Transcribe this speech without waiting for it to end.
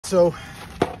so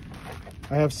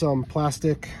I have some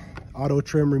plastic auto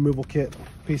trim removal kit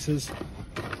pieces.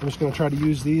 I'm just going to try to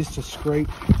use these to scrape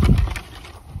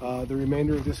the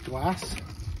remainder of this glass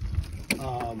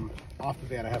off the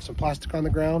van. I have some plastic on the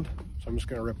ground, so I'm just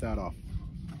going to rip that off.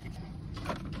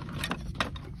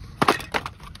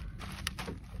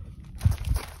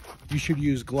 You should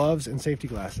use gloves and safety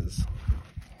glasses.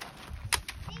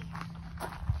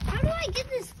 How do I get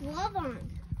this glove on?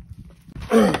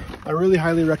 I really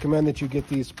highly recommend that you get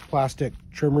these plastic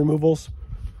trim removals.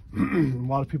 A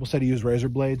lot of people say to use razor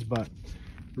blades, but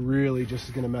really just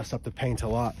is going to mess up the paint a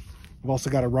lot. I've also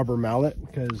got a rubber mallet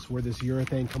because where this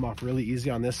urethane come off really easy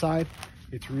on this side,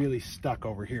 it's really stuck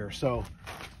over here. So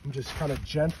I'm just kind of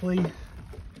gently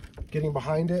getting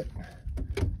behind it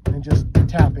and just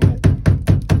tapping it.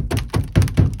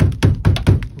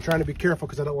 I'm trying to be careful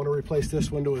because I don't want to replace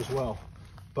this window as well.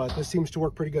 But this seems to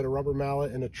work pretty good, a rubber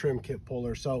mallet and a trim kit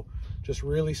puller. So just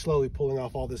really slowly pulling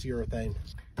off all this urethane.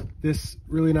 This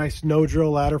really nice no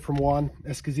drill ladder from Juan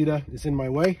Escazita is in my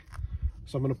way.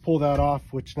 So I'm going to pull that off,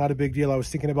 which is not a big deal. I was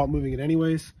thinking about moving it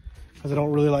anyways because I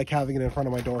don't really like having it in front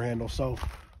of my door handle. So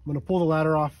I'm going to pull the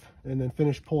ladder off and then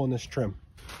finish pulling this trim.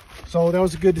 So that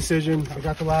was a good decision. I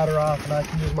got the ladder off and I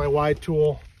can use my wide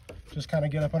tool, just kind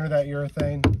of get up under that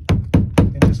urethane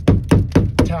and just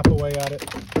tap away at it,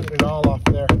 get it all off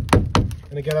there.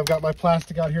 And again, I've got my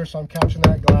plastic out here, so I'm catching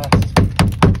that glass.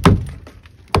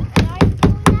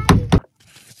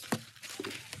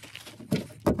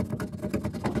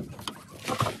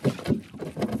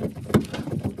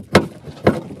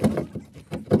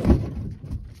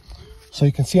 So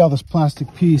you can see how this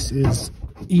plastic piece is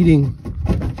eating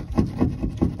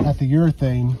at the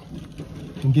urethane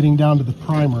and getting down to the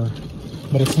primer,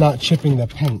 but it's not chipping the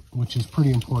paint, which is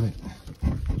pretty important.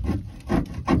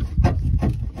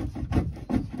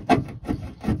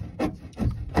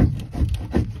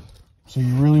 So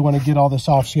you really want to get all this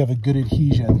off so you have a good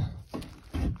adhesion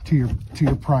to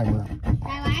your primer.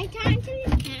 Why can't you turn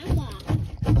the cap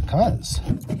off? Because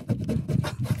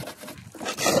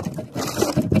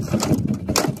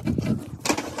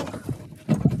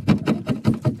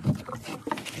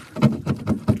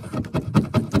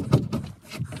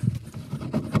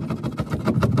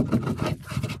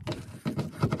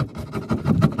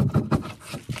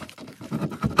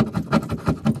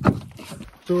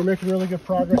so we're making really good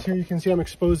progress here. You can see I'm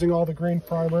exposing all the green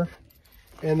primer,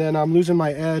 and then I'm losing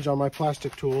my edge on my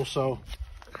plastic tool, so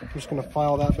I'm just going to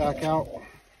file that back out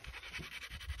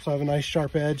so I have a nice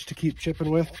sharp edge to keep chipping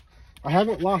with. I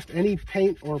haven't lost any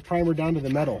paint or primer down to the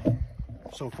metal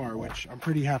so far, which I'm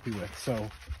pretty happy with. So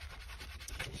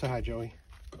say hi, Joey.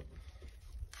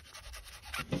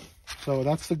 So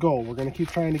that's the goal. We're going to keep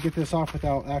trying to get this off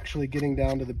without actually getting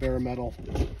down to the bare metal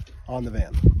on the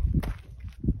van.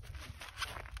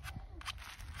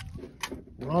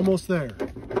 We're almost there.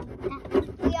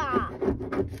 Yeah.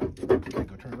 Okay,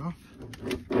 go turn it off.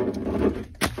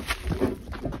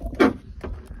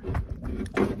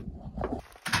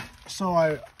 So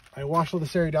I washed all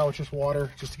this area down with just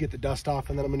water just to get the dust off,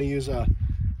 and then I'm going to use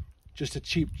just a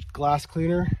cheap glass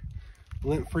cleaner,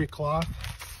 lint-free cloth.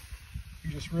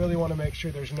 You just really want to make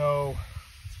sure there's no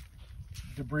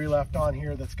debris left on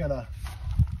here that's going to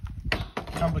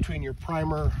come between your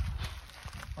primer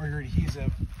or your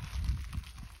adhesive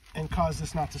and cause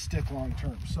this not to stick long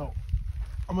term. So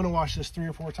I'm going to wash this 3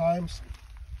 or 4 times.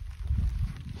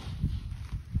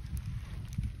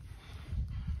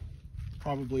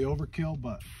 Probably overkill,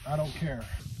 but I don't care.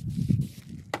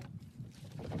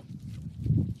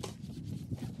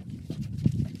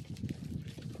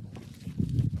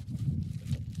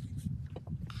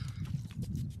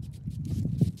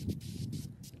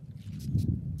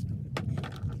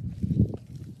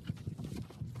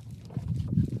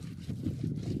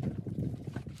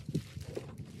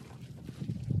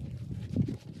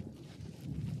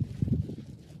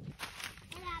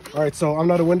 All right, so I'm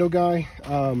not a window guy.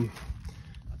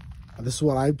 This is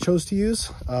what I chose to use.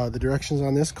 The directions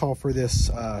on this call for this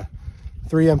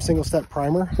 3M single step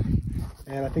primer.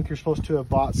 And I think you're supposed to have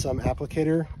bought some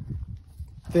applicator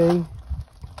thing,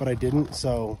 but I didn't.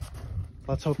 So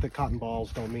let's hope that cotton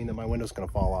balls don't mean that my window's gonna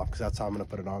fall off, because that's how I'm gonna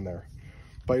put it on there.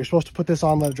 But you're supposed to put this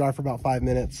on, let it dry for about 5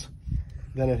 minutes,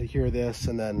 then adhere this,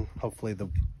 and then hopefully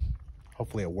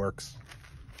it works.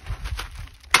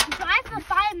 Dry for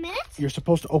 5 minutes? You're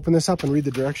supposed to open this up and read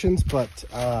the directions, but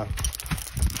I'm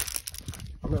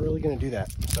not really going to do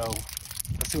that. So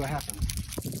let's see what happens.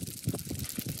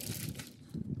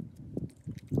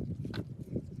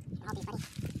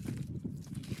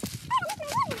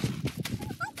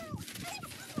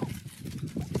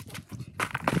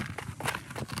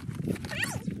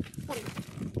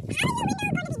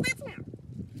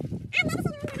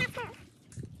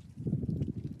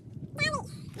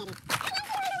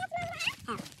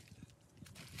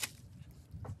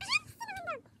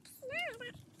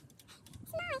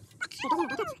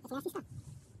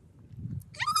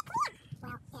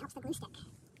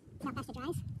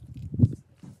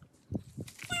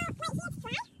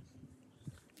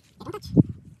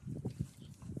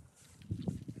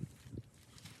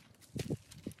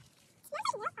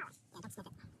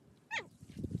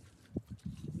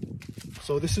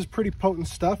 So this is pretty potent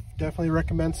stuff. Definitely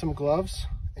recommend some gloves,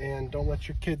 and don't let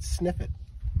your kids sniff it.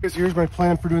 Because here's my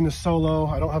plan for doing this solo.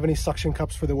 I don't have any suction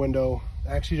cups for the window.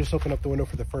 I actually just opened up the window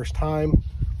for the first time.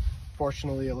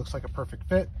 Fortunately, it looks like a perfect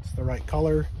fit. It's the right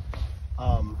color.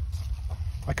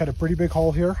 I cut a pretty big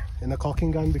hole here in the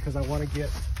caulking gun because I want to get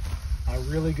a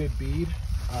really good bead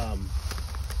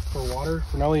for water,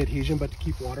 for not only adhesion, but to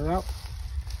keep water out.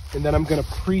 And then I'm going to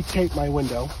pre-tape my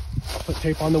window, put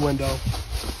tape on the window,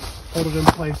 hold it in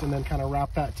place, and then kind of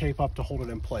wrap that tape up to hold it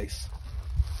in place.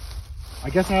 I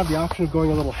guess I have the option of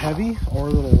going a little heavy or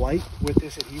a little light with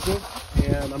this adhesive,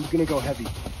 and I'm going to go heavy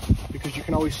because you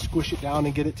can always squish it down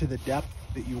and get it to the depth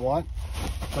that you want,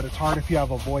 but it's hard if you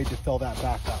have a void to fill that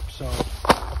back up. So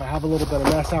if I have a little bit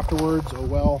of mess afterwards, oh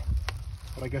well,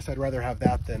 but I guess I'd rather have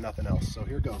that than nothing else. So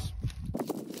here goes.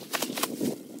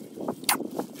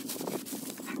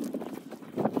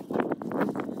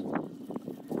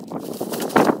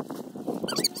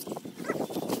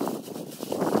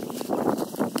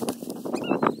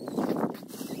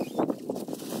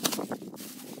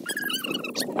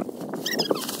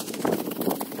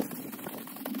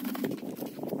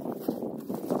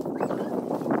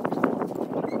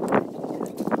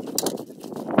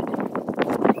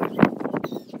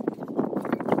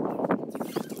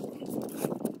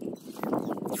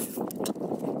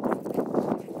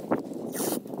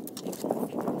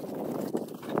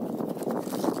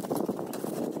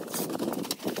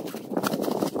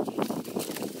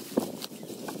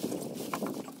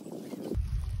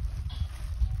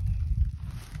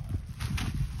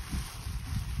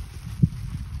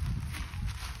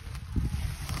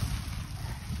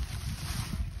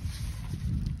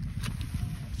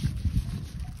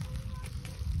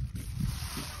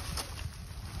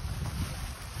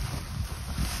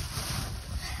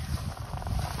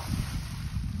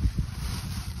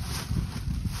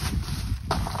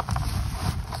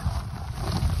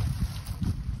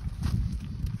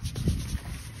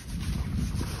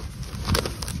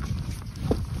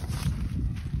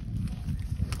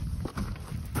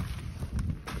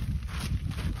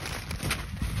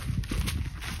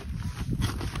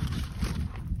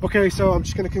 Okay, so I'm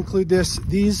just going to conclude this.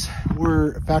 These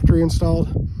were factory installed.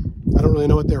 I don't really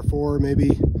know what they're for,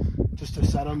 maybe just to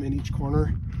set them in each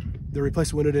corner. The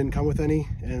replacement window didn't come with any,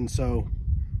 and so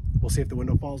we'll see if the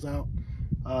window falls out.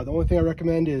 The only thing I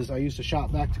recommend is I used a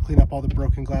shop vac to clean up all the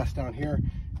broken glass down here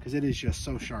because it is just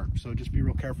so sharp. So just be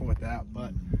real careful with that.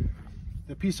 But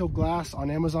the piece of glass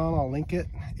on Amazon, I'll link it,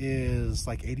 is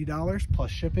like $80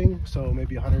 plus shipping. So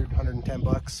maybe 110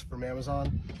 bucks from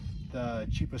Amazon. The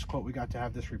cheapest quote we got to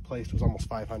have this replaced was almost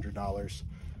 $500.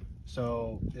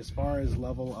 So as far as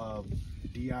level of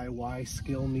DIY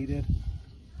skill needed,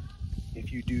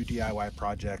 if you do DIY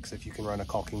projects, if you can run a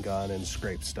caulking gun and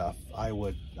scrape stuff, I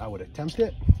would attempt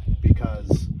it,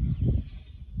 because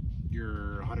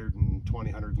you're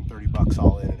 120, 130 bucks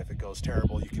all in, and if it goes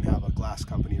terrible, you can have a glass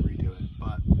company redo it.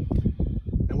 But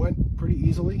it went pretty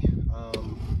easily.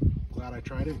 Glad I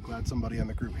tried it. Glad somebody on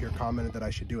the group here commented that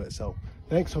I should do it. So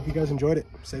thanks. Hope you guys enjoyed it.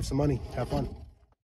 Save some money. Have fun.